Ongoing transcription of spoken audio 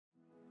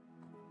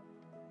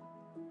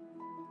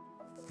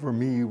For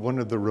me, one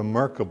of the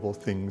remarkable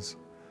things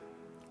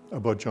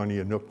about Johnny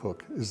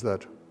INUKPUK is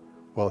that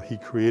while he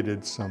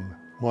created some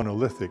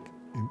monolithic,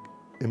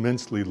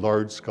 immensely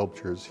large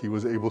sculptures, he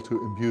was able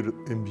to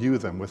imbue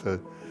them with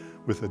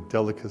a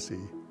delicacy.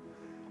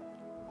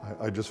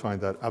 I just find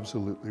that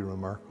absolutely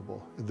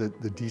remarkable. The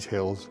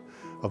details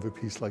of a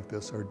piece like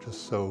this are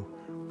just so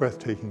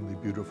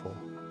breathtakingly beautiful.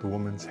 The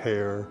woman's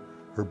hair,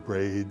 her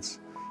braids,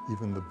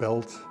 even the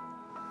belt.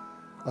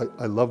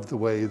 I love the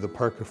way the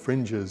parka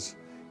fringes,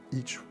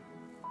 each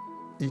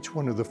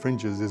one of the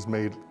fringes is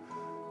made,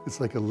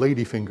 it's like a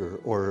ladyfinger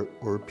or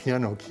a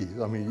piano key.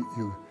 I mean,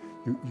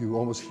 you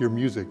almost hear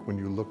music when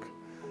you look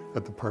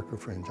at the parka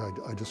fringe.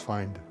 I just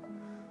find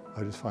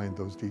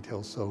those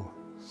details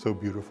so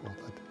beautiful.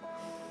 That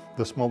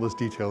the smallest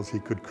details he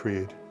could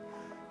create,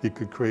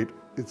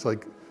 it's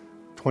like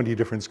 20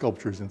 different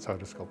sculptures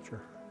inside a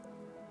sculpture.